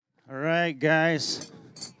right, guys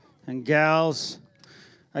and gals.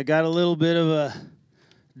 I got a little bit of a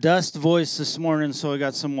dust voice this morning, so I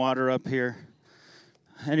got some water up here.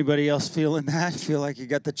 Anybody else feeling that? Feel like you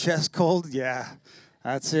got the chest cold? Yeah,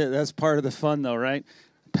 that's it. That's part of the fun, though, right?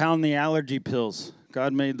 Pound the allergy pills.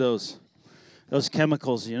 God made those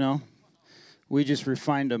chemicals, you know. We just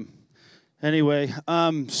refined them. Anyway,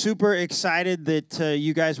 super excited that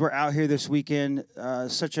you guys were out here this weekend.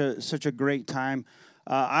 Such a great time.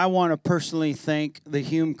 I want to personally thank the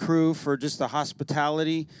Hume crew for just the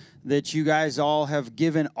hospitality that you guys all have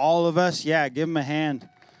given all of us. Yeah, give them a hand.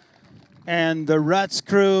 And the Ruts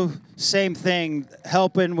crew, same thing,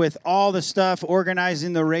 helping with all the stuff,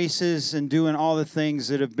 organizing the races and doing all the things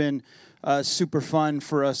that have been super fun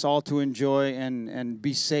for us all to enjoy and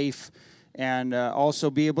be safe and also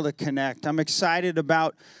be able to connect. I'm excited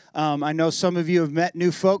about, I know some of you have met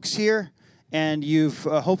new folks here, and you've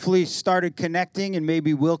hopefully started connecting and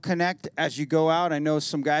maybe will connect as you go out. I know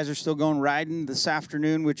some guys are still going riding this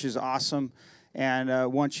afternoon, which is awesome,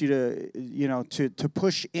 and want you to, to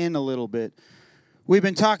push in a little bit. We've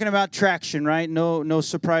been talking about traction, right? No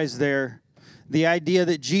surprise there. The idea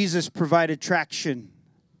that Jesus provided traction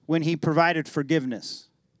when he provided forgiveness.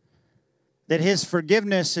 That his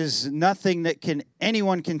forgiveness is nothing that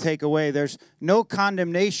anyone can take away. There's no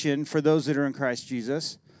condemnation for those that are in Christ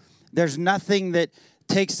Jesus. There's nothing that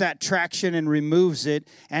takes that traction and removes it.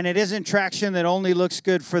 And it isn't traction that only looks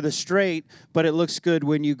good for the straight, but it looks good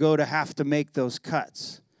when you go to have to make those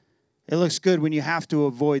cuts. It looks good when you have to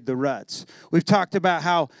avoid the ruts. We've talked about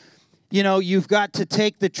how, you've got to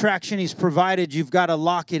take the traction he's provided, you've got to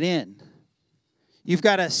lock it in. You've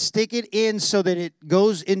got to stick it in so that it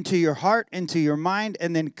goes into your heart, into your mind,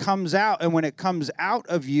 and then comes out. And when it comes out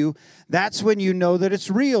of you, that's when you know that it's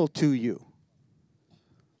real to you.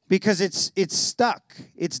 Because it's stuck.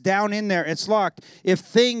 It's down in there. It's locked. If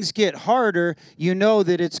things get harder, you know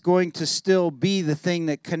that it's going to still be the thing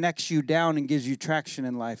that connects you down and gives you traction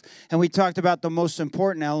in life. And we talked about the most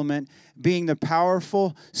important element being the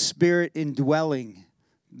powerful Spirit indwelling.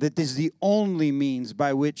 That is the only means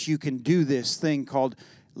by which you can do this thing called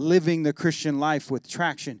living the Christian life with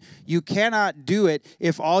traction. You cannot do it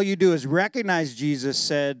if all you do is recognize Jesus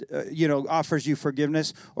said, offers you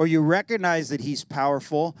forgiveness, or you recognize that he's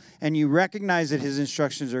powerful and you recognize that his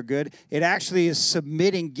instructions are good. It actually is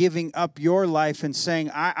submitting, giving up your life and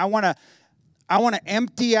saying, I want to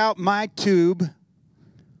empty out my tube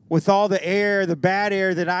with all the air, the bad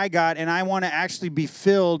air that I got, and I want to actually be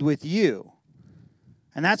filled with you.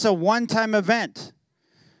 And that's a one-time event.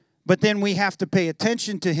 But then we have to pay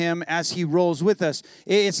attention to him as he rolls with us.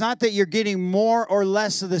 It's not that you're getting more or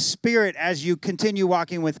less of the Spirit as you continue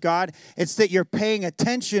walking with God. It's that you're paying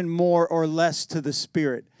attention more or less to the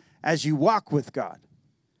Spirit as you walk with God.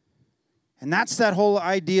 And that's that whole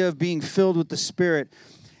idea of being filled with the Spirit.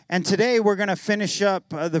 And today we're going to finish up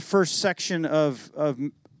the first section of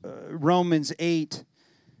Romans 8.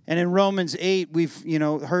 And in Romans 8, we've,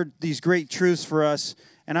 heard these great truths for us.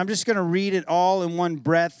 And I'm just going to read it all in one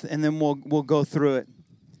breath, and then we'll go through it.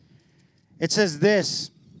 It says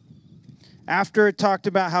this. After it talked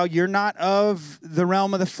about how you're not of the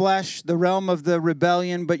realm of the flesh, the realm of the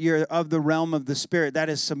rebellion, but you're of the realm of the Spirit. That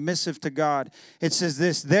is submissive to God. It says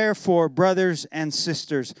this, therefore, brothers and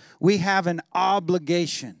sisters, we have an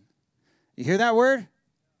obligation. You hear that word?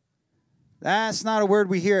 That's not a word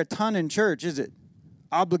we hear a ton in church, is it?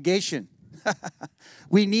 Obligation.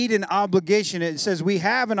 We need an obligation. It says we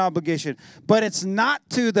have an obligation, but it's not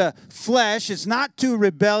to the flesh. It's not to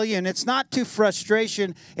rebellion. It's not to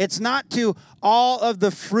frustration. It's not to all of the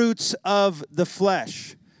fruits of the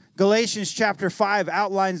flesh. Galatians chapter 5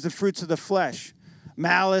 outlines the fruits of the flesh.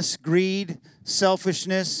 Malice, greed,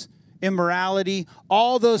 selfishness, immorality,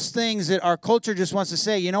 all those things that our culture just wants to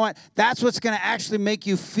say, you know what? That's what's going to actually make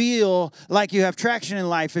you feel like you have traction in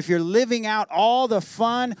life. If you're living out all the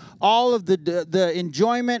fun, all of the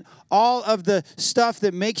enjoyment, all of the stuff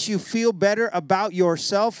that makes you feel better about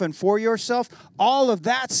yourself and for yourself, all of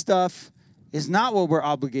that stuff is not what we're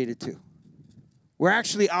obligated to. We're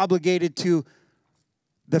actually obligated to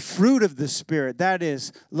the fruit of the Spirit. That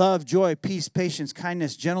is love, joy, peace, patience,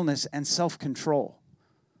 kindness, gentleness, and self-control.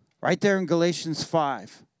 Right there in Galatians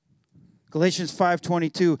 5. Galatians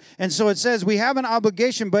 5:22. And so it says, we have an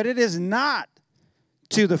obligation, but it is not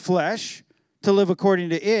to the flesh to live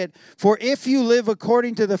according to it. For if you live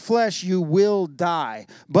according to the flesh, you will die.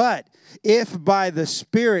 But if by the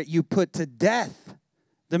Spirit you put to death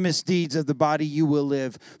the misdeeds of the body, you will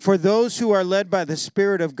live. For those who are led by the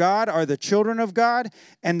Spirit of God are the children of God,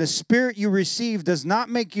 and the Spirit you receive does not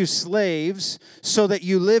make you slaves so that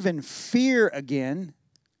you live in fear again.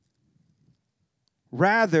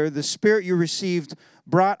 Rather, the Spirit you received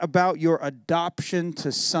brought about your adoption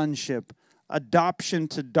to sonship, adoption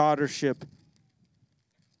to daughtership.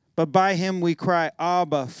 But by him we cry,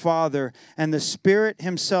 Abba, Father, and the Spirit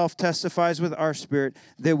himself testifies with our spirit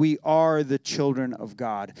that we are the children of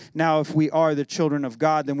God. Now, if we are the children of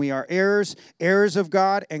God, then we are heirs, heirs of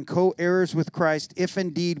God, and co-heirs with Christ, if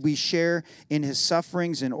indeed we share in his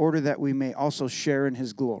sufferings, in order that we may also share in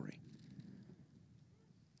his glory.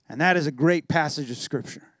 And that is a great passage of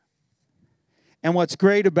Scripture. And what's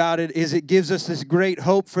great about it is it gives us this great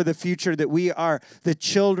hope for the future that we are the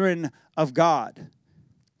children of God.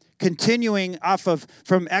 Continuing off of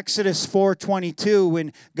from Exodus 4:22,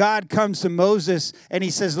 when God comes to Moses and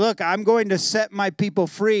he says, look, I'm going to set my people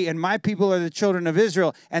free, and my people are the children of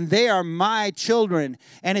Israel, and they are my children.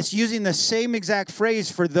 And it's using the same exact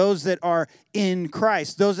phrase for those that are in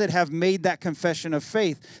Christ, those that have made that confession of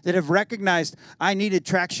faith, that have recognized I needed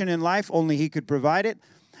traction in life, only he could provide it.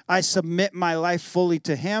 I submit my life fully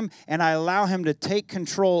to him, and I allow him to take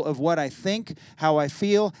control of what I think, how I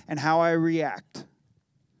feel, and how I react.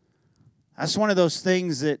 That's one of those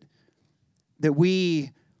things that we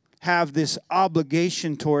have this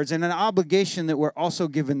obligation towards, and an obligation that we're also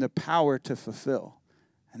given the power to fulfill.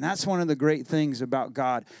 And that's one of the great things about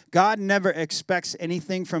God. God never expects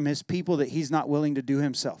anything from his people that he's not willing to do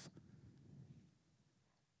himself.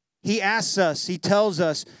 He asks us, he tells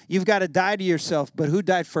us, you've got to die to yourself, but who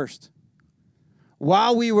died first?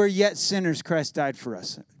 While we were yet sinners, Christ died for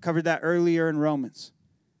us. Covered that earlier in Romans.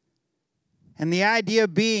 And the idea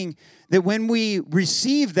being that when we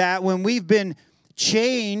receive that, when we've been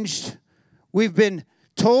changed, we've been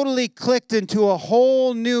totally clicked into a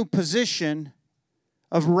whole new position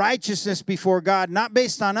of righteousness before God, not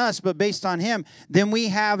based on us, but based on him, then we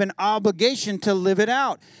have an obligation to live it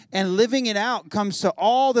out. And living it out comes to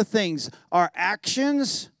all the things, our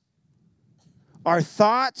actions, our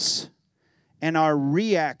thoughts, and our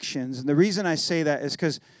reactions. And the reason I say that is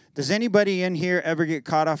because does anybody in here ever get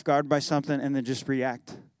caught off guard by something and then just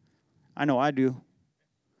react? I know I do.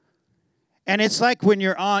 And it's like when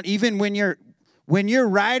you're on, even when you're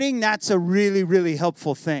riding, that's a really, really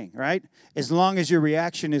helpful thing, right? As long as your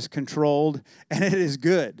reaction is controlled and it is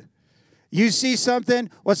good. You see something,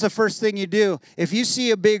 what's the first thing you do? If you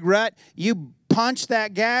see a big rut, you punch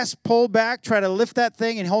that gas, pull back, try to lift that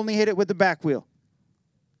thing, and only hit it with the back wheel.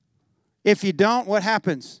 If you don't, what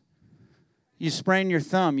happens? You sprain your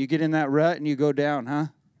thumb. You get in that rut and you go down, huh?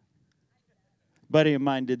 A buddy of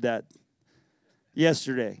mine did that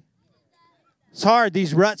yesterday. It's hard.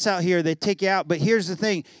 These ruts out here, they take you out. But here's the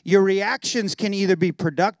thing. Your reactions can either be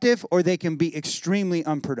productive or they can be extremely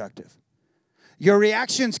unproductive. Your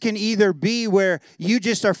reactions can either be where you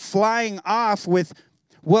just are flying off with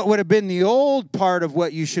what would have been the old part of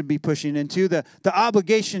what you should be pushing into, the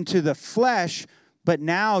obligation to the flesh. But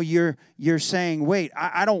now you're saying, wait,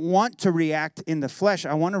 I don't want to react in the flesh.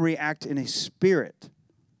 I want to react in a spirit.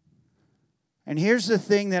 And here's the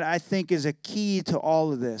thing that I think is a key to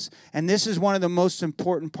all of this. And this is one of the most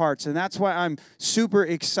important parts. And that's why I'm super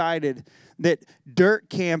excited that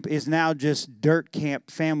Dirt Camp is now just Dirt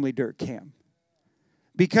Camp, Family Dirt Camp.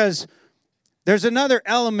 Because there's another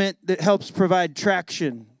element that helps provide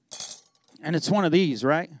traction. And it's one of these,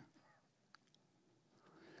 right?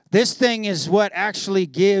 This thing is what actually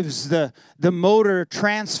gives the motor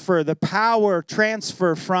transfer, the power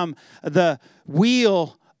transfer from the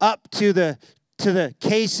wheel up to the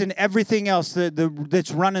case and everything else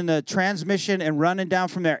that's running the transmission and running down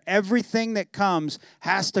from there. Everything that comes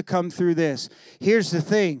has to come through this. Here's the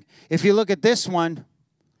thing. If you look at this one,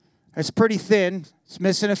 it's pretty thin. It's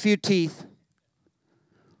missing a few teeth.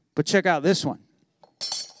 But check out this one.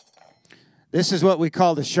 This is what we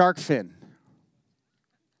call the shark fin.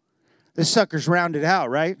 This sucker's rounded out,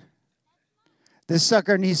 right? This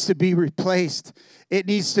sucker needs to be replaced. It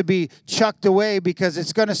needs to be chucked away because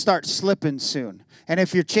it's going to start slipping soon. And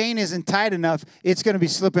if your chain isn't tight enough, it's going to be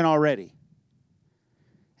slipping already.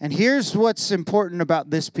 And here's what's important about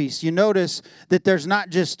this piece. You notice that there's not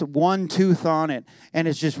just one tooth on it and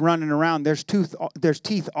it's just running around. There's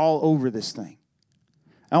teeth all over this thing.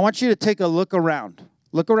 I want you to take a look around.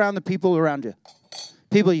 Look around the people around you.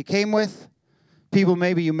 People you came with. People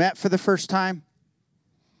maybe you met for the first time.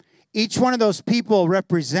 Each one of those people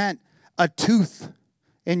represent a tooth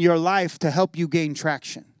in your life to help you gain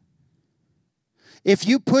traction. If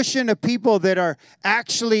you push into people that are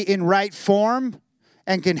actually in right form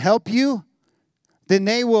and can help you, then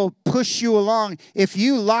they will push you along. If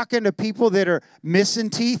you lock into people that are missing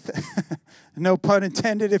teeth, no pun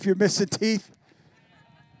intended if you're missing teeth,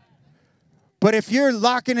 but if you're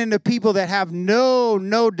locking into people that have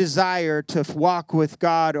no desire to walk with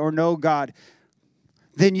God or know God,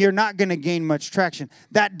 then you're not going to gain much traction.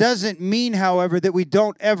 That doesn't mean, however, that we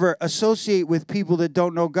don't ever associate with people that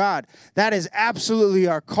don't know God. That is absolutely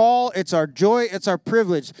our call. It's our joy. It's our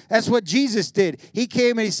privilege. That's what Jesus did. He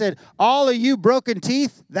came and he said, all of you broken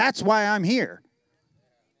teeth, that's why I'm here.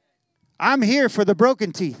 I'm here for the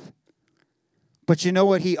broken teeth. But you know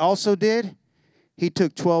what he also did? He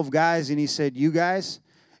took 12 guys and he said, you guys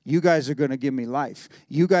are going to give me life.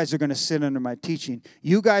 You guys are going to sit under my teaching.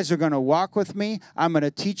 You guys are going to walk with me. I'm going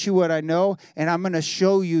to teach you what I know, and I'm going to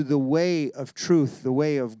show you the way of truth, the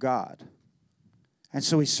way of God. And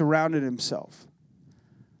so he surrounded himself.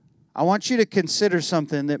 I want you to consider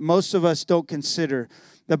something that most of us don't consider.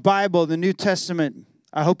 The Bible, the New Testament,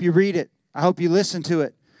 I hope you read it. I hope you listen to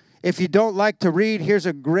it. If you don't like to read, here's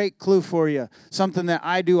a great clue for you, something that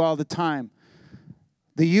I do all the time.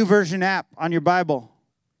 The YouVersion app on your Bible.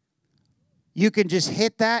 You can just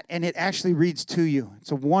hit that, and it actually reads to you.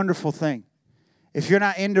 It's a wonderful thing. If you're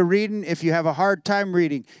not into reading, if you have a hard time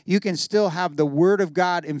reading, you can still have the Word of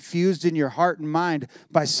God infused in your heart and mind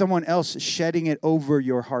by someone else shedding it over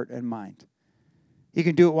your heart and mind. You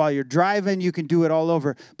can do it while you're driving. You can do it all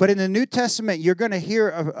over. But in the New Testament, you're going to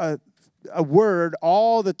hear a word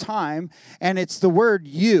all the time, and it's the word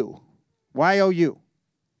you, Y-O-U.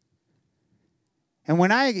 And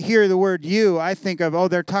when I hear the word you, I think of, oh,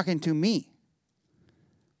 they're talking to me.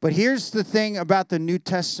 But here's the thing about the New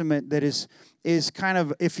Testament that is kind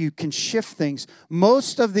of, if you can shift things,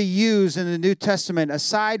 most of the yous in the New Testament,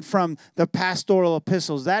 aside from the pastoral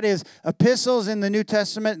epistles, that is, epistles in the New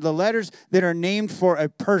Testament, the letters that are named for a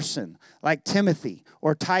person, like Timothy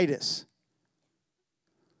or Titus.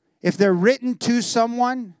 If they're written to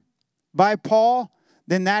someone by Paul,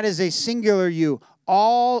 then that is a singular you.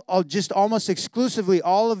 Just almost exclusively,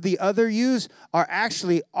 all of the other yous are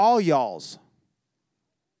actually all y'alls.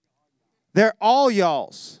 They're all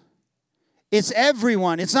y'alls. It's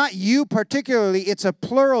everyone. It's not you particularly. It's a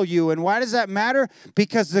plural you. And why does that matter?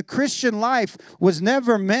 Because the Christian life was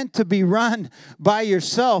never meant to be run by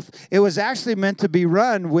yourself. It was actually meant to be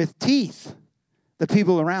run with teeth, the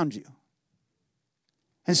people around you.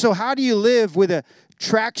 And so how do you live with a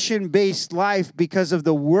traction-based life because of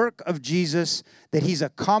the work of Jesus that he's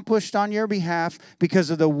accomplished on your behalf, because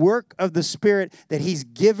of the work of the Spirit that he's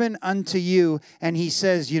given unto you? And he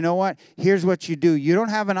says, you know what? Here's what you do. You don't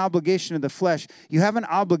have an obligation to the flesh. You have an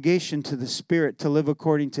obligation to the Spirit to live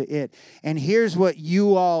according to it. And here's what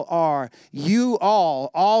you all are. You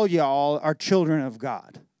all y'all are children of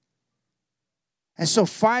God. And so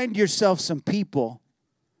find yourself some people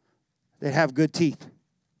that have good teeth.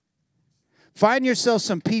 Find yourself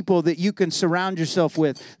some people that you can surround yourself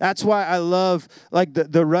with. That's why I love like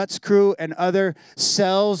the Ruts crew and other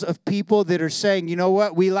cells of people that are saying, you know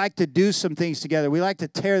what, we like to do some things together. We like to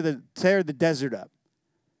tear the desert up.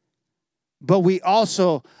 But we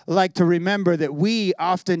also like to remember that we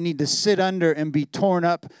often need to sit under and be torn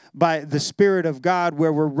up by the Spirit of God,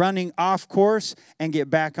 where we're running off course and get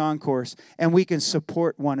back on course. And we can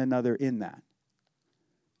support one another in that.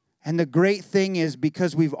 And the great thing is,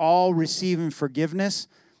 because we've all received forgiveness,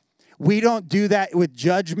 we don't do that with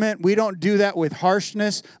judgment. We don't do that with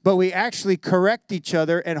harshness, but we actually correct each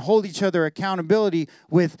other and hold each other accountability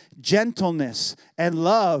with gentleness and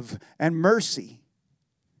love and mercy.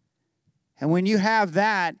 And when you have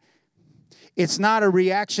that, it's not a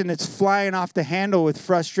reaction that's flying off the handle with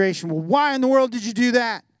frustration. Well, why in the world did you do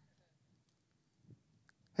that?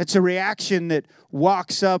 It's a reaction that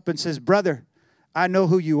walks up and says, brother, I know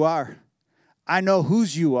who you are. I know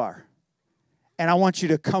whose you are. And I want you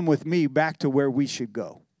to come with me back to where we should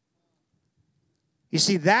go. You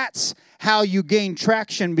see, that's how you gain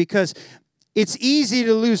traction, because it's easy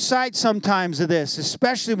to lose sight sometimes of this,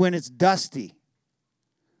 especially when it's dusty.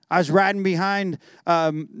 I was riding behind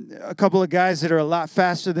a couple of guys that are a lot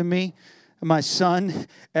faster than me. My son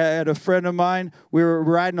and a friend of mine, we were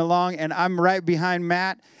riding along, and I'm right behind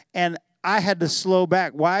Matt, and I had to slow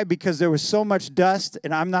back. Why? Because there was so much dust,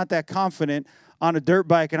 and I'm not that confident on a dirt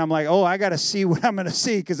bike. And I'm like, oh, I got to see what I'm going to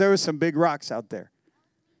see, because there was some big rocks out there.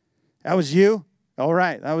 That was you? All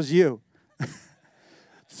right, that was you.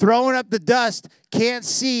 Throwing up the dust, can't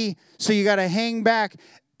see, so you got to hang back.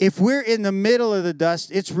 If we're in the middle of the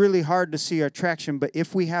dust, it's really hard to see our traction. But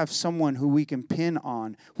if we have someone who we can pin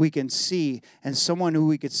on, we can see, and someone who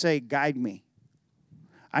we could say, guide me.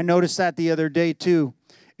 I noticed that the other day, too.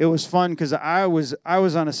 It was fun because I was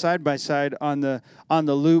on a side-by-side on the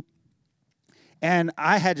loop, and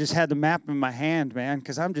I had just had the map in my hand, man,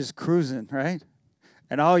 because I'm just cruising, right?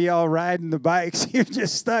 And all y'all riding the bikes, you're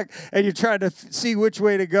just stuck and you're trying to see which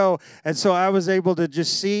way to go. And so I was able to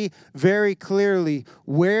just see very clearly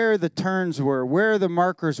where the turns were, where the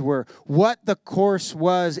markers were, what the course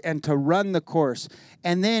was, and to run the course.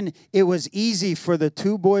 And then it was easy for the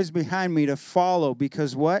two boys behind me to follow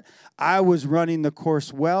because what? I was running the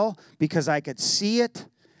course well because I could see it.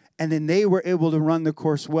 And then they were able to run the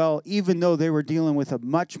course well, even though they were dealing with a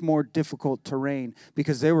much more difficult terrain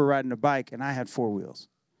because they were riding a bike and I had four wheels.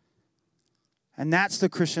 And that's the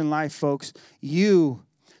Christian life, folks. You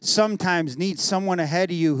sometimes need someone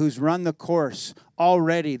ahead of you who's run the course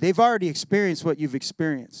already. They've already experienced what you've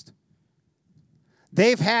experienced.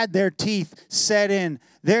 They've had their teeth set in,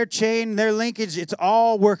 their chain, their linkage, it's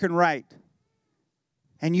all working right.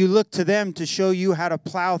 And you look to them to show you how to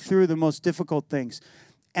plow through the most difficult things.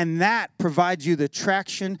 And that provides you the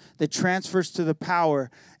traction that transfers to the power.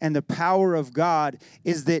 And the power of God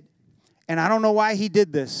is that, and I don't know why he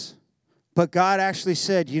did this, but God actually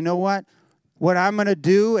said, you know what? What I'm going to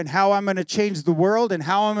do and how I'm going to change the world and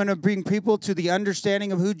how I'm going to bring people to the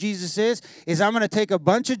understanding of who Jesus is I'm going to take a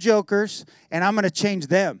bunch of jokers and I'm going to change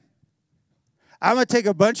them. I'm going to take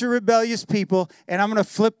a bunch of rebellious people and I'm going to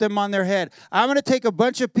flip them on their head. I'm going to take a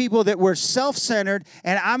bunch of people that were self-centered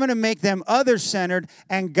and I'm going to make them other-centered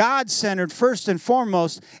and God-centered first and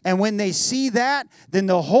foremost. And when they see that, then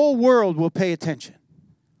the whole world will pay attention.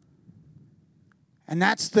 And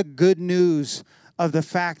that's the good news of the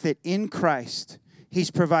fact that in Christ, he's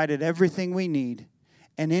provided everything we need.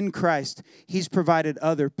 And in Christ, he's provided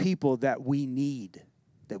other people that we need.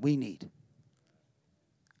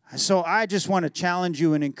 So I just want to challenge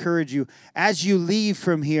you and encourage you as you leave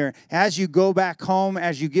from here, as you go back home,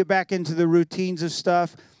 as you get back into the routines of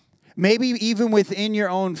stuff, maybe even within your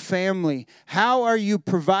own family, how are you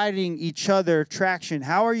providing each other traction?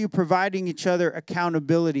 How are you providing each other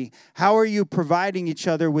accountability? How are you providing each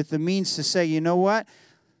other with the means to say, you know what?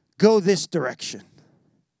 Go this direction.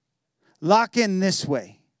 Lock in this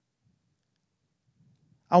way.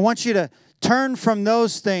 I want you to turn from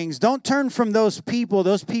those things. Don't turn from those people.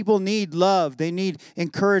 Those people need love. They need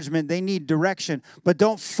encouragement. They need direction. But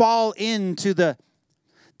don't fall into the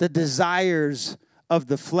desires of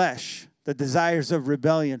the flesh, the desires of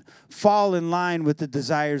rebellion. Fall in line with the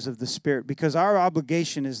desires of the Spirit, because our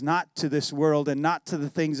obligation is not to this world and not to the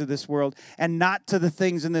things of this world and not to the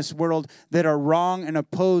things in this world that are wrong and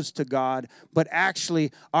opposed to God, but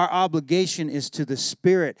actually our obligation is to the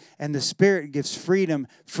Spirit, and the Spirit gives freedom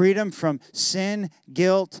from sin,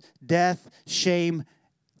 guilt, death, shame,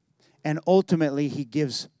 and ultimately he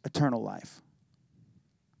gives eternal life.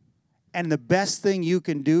 And the best thing you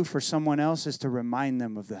can do for someone else is to remind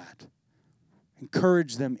them of that.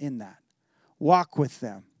 Encourage them in that. Walk with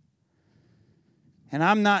them. And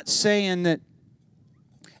I'm not saying that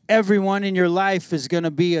everyone in your life is going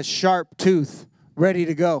to be a sharp tooth ready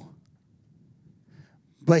to go.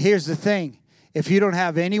 But here's the thing. If you don't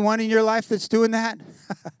have anyone in your life that's doing that,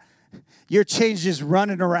 your change is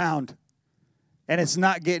running around and it's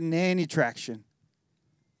not getting any traction.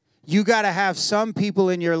 You got to have some people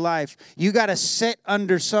in your life. You got to sit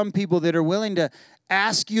under some people that are willing to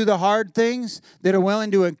ask you the hard things, that are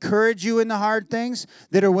willing to encourage you in the hard things,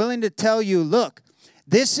 that are willing to tell you, look,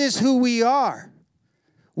 this is who we are.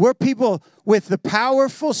 We're people with the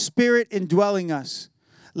powerful Spirit indwelling us.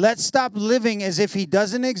 Let's stop living as if he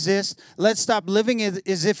doesn't exist. Let's stop living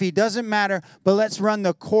as if he doesn't matter, but let's run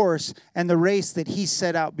the course and the race that he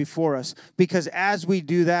set out before us. Because as we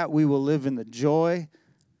do that, we will live in the joy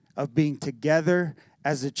of being together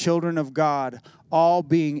as the children of God, all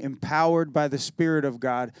being empowered by the Spirit of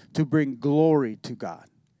God to bring glory to God.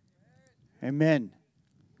 Amen.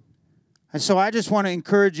 And so I just want to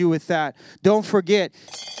encourage you with that. Don't forget,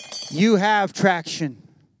 you have traction.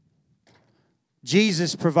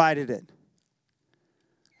 Jesus provided it.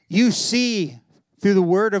 You see through the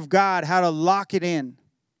Word of God how to lock it in.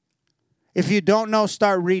 If you don't know,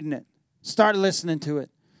 start reading it. Start listening to it.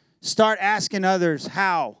 Start asking others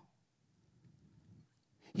how.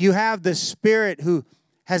 You have the Spirit who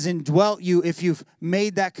has indwelt you if you've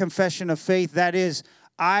made that confession of faith. That is,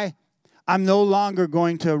 I'm no longer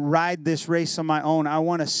going to ride this race on my own. I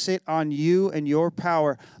want to sit on you and your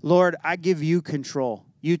power. Lord, I give you control.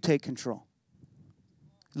 You take control.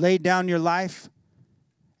 Lay down your life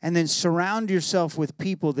and then surround yourself with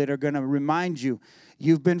people that are going to remind you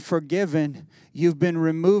you've been forgiven. You've been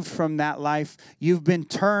removed from that life. You've been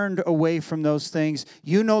turned away from those things.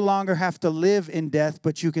 You no longer have to live in death,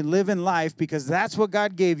 but you can live in life because that's what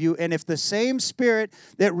God gave you. And if the same Spirit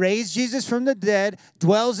that raised Jesus from the dead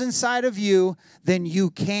dwells inside of you, then you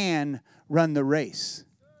can run the race.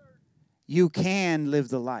 You can live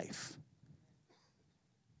the life.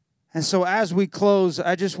 And so as we close,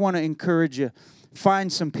 I just want to encourage you,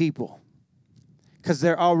 find some people, because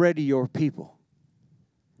they're already your people.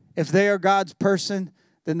 If they are God's person,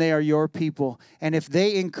 then they are your people. And if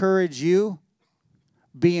they encourage you,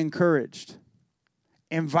 be encouraged.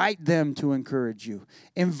 Invite them to encourage you.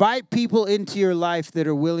 Invite people into your life that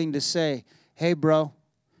are willing to say, hey, bro,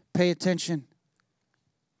 pay attention.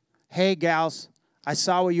 Hey, gals, I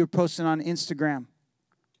saw what you're posting on Instagram.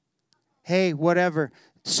 Hey, whatever.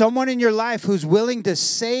 Someone in your life who's willing to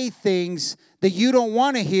say things that you don't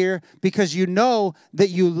want to hear because you know that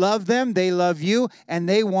you love them, they love you, and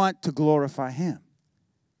they want to glorify Him.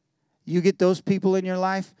 You get those people in your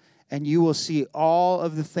life, and you will see all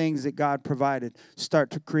of the things that God provided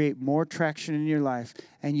start to create more traction in your life,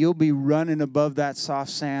 and you'll be running above that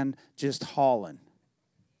soft sand just hauling.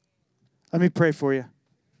 Let me pray for you.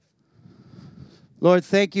 Lord,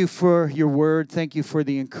 thank you for your word. Thank you for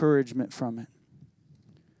the encouragement from it.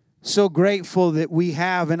 So grateful that we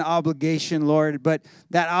have an obligation, Lord, but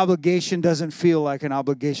that obligation doesn't feel like an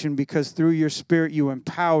obligation because through your Spirit you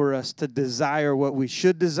empower us to desire what we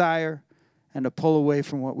should desire and to pull away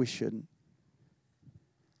from what we shouldn't.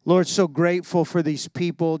 Lord, so grateful for these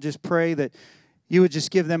people. Just pray that you would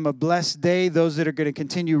just give them a blessed day. Those that are going to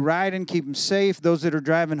continue riding, keep them safe. Those that are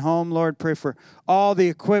driving home, Lord, pray for all the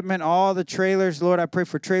equipment, all the trailers. Lord, I pray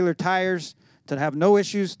for trailer tires to have no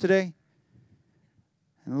issues today.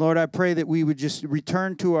 And Lord, I pray that we would just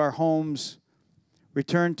return to our homes,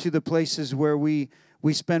 return to the places where we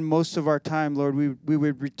spend most of our time, Lord. We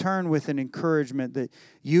would return with an encouragement that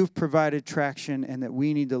you've provided traction and that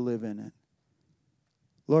we need to live in it.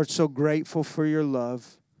 Lord, so grateful for your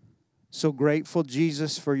love. So grateful,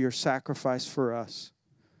 Jesus, for your sacrifice for us.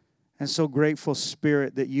 And so grateful,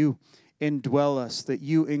 Spirit, that you indwell us, that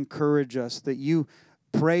you encourage us, that you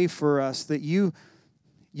pray for us, that you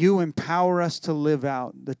empower us to live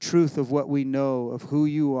out the truth of what we know of who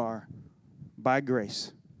you are by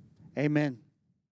grace. Amen.